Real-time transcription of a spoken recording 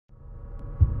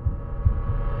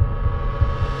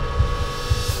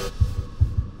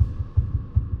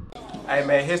Hey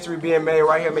man, history being made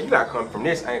right here, man. You gotta come from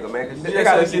this angle, man. Cause they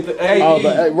gotta get the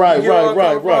right.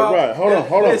 Hold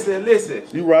on. Listen.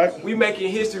 You right. We making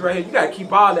history right here. You gotta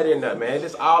keep all that in there, man.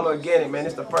 This all organic, man.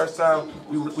 This the first time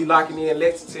we locking in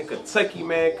Lexington, Kentucky,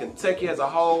 man. Kentucky as a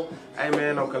whole. Hey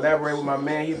man, I'm collaborating with my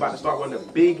man. He's about to start one of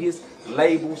the biggest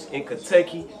labels in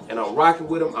Kentucky, and I'm rocking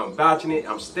with him. I'm vouching it.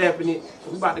 I'm stamping it.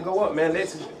 We about to go up, man.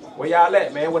 Lexington. Where y'all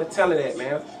at, man? Where the talent at,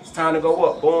 man? It's time to go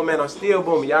up. Boom, man. I'm still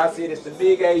booming. Y'all see it? It's the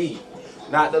big AE.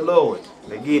 Not the little one.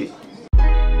 Let's get it.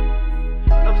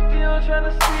 I'm still trying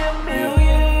to see a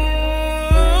million.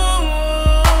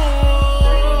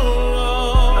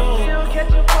 I'm still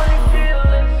catching funny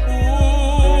feelings.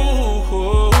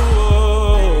 Ooh,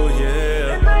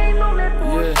 yeah. And I ain't on that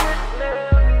bullshit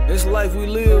now. This life we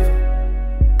live,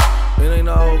 it ain't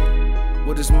all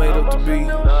what it's made up to be.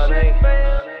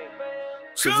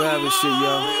 Surviving shit,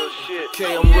 y'all.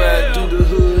 Okay, I'm riding through the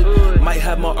hood. Might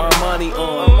have my Armani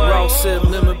on. Ross said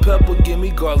lemon pepper, give me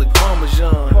garlic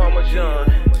parmesan.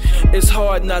 It's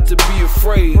hard not to be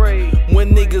afraid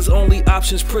when niggas' only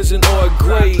options prison or a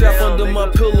grave. Strap under my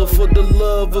pillow for the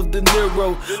love of De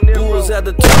Niro. Bulls at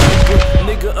the target,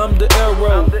 nigga, I'm the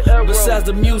arrow. Besides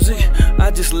the music,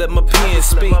 I just let my pen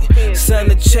speak. Sign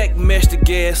the check, mash the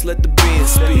gas, let the band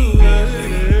speak.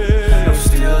 I'm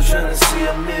still trying to see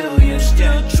a million.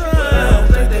 Still trying. But I don't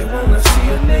think they wanna see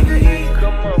a nigga eat.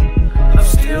 I'm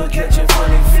still catching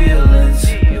funny feelings,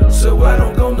 so I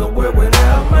don't go nowhere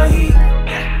without my heat.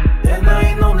 And I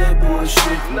ain't on that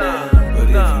bullshit now. But if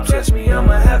you test me,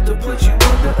 I'ma have to put you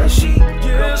under a sheet.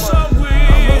 Yes, I will.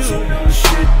 I'm on some new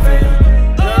shit, man.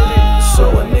 So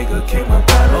a nigga came up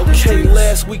out of the streets.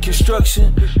 Last week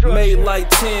construction made like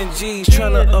 10 G's,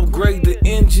 tryna upgrade the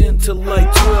engine to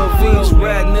like 12 V's.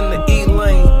 Riding in the E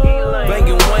lane,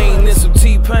 banging Wayne and some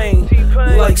T-Pain.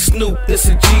 Like Snoop, it's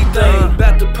a G thing.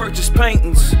 About to purchase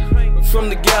paintings from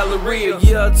the Galleria.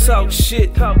 Yeah, I talk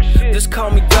shit, just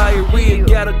call me diarrhea.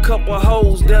 Got a couple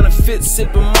hoes down the fit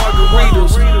sipping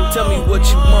margaritas. Tell me what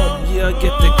you want, yeah, I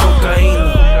get the cocaine.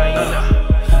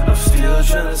 I'm still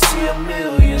trying to see a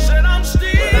million. But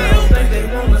I don't think they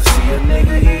wanna see a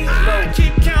nigga eat. I'm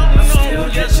still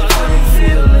catching funny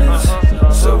feelings,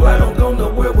 so I don't go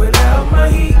nowhere without my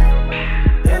heat.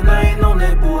 And I ain't on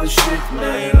that bullshit,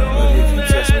 man. But if you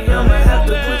test me, I'ma have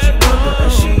to put you under a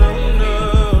sheet.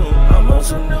 I'm on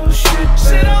some new shit,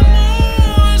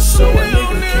 man. So a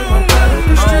nigga came up out of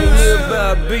the streets. I don't live by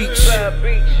a beach,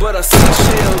 but I see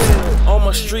shells on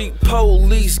my street.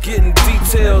 Police getting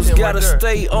details. Gotta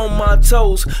stay on my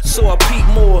toes, so I peep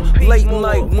more. Late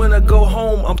night when I go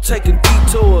home, I'm taking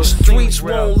detours. Streets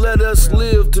won't let us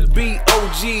live to be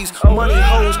OGs. Money,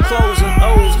 hoes, clothes, and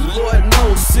O's. Lord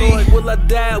knows, see, will I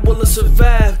die, will I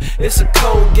survive? It's a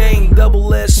cold game,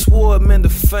 double-edged sword, man, the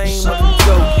fame of the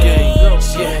GOAT game. I'm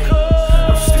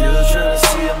still trying to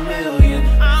see a million.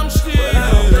 But I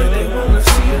don't think they wanna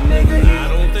see a nigga eat.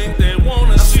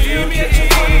 I'm still catching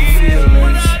funny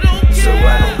feelings, so I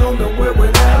don't go nowhere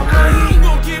without my heat.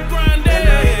 And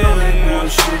I ain't on that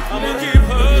bullshit, man.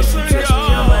 But if you test me,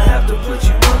 I'ma have to put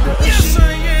you under a sheet.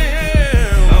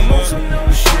 I'm on some new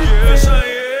shit, man.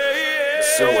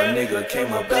 So a nigga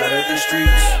came up out of the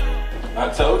streets. I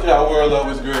told y'all world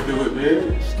always gonna do it,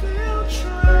 man. Still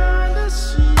trying to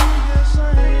see, yes I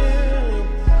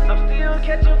am. I'm still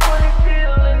catching funny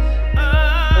feelings.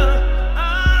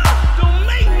 Don't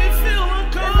make me feel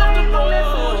uncomfortable.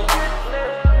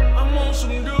 I'm on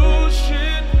some new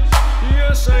shit.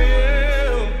 Yes, I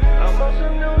am. I'm on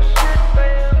some new shit,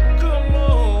 man. Come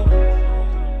on.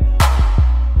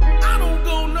 I don't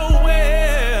go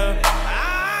nowhere.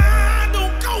 I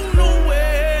don't go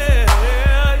nowhere.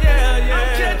 Yeah. I'm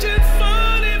catching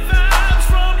funny vibes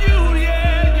from you.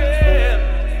 Yeah.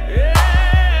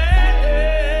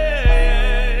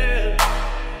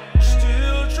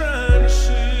 Still trying to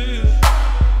see.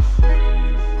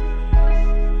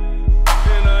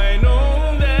 And I ain't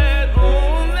on that, no.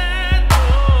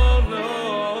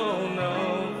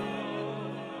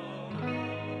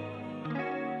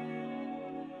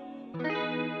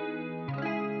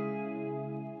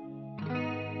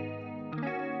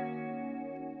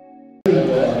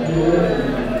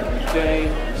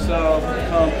 Dane, South,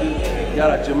 Compton, got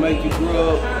a Jamaican grub, you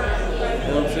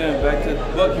know what I'm saying, back to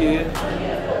Buckhead,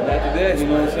 and after that, you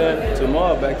know what I'm saying,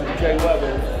 tomorrow back to the KY,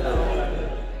 baby.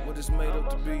 What it's made up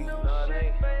to be.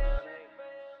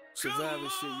 Surviving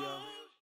shit, y'all.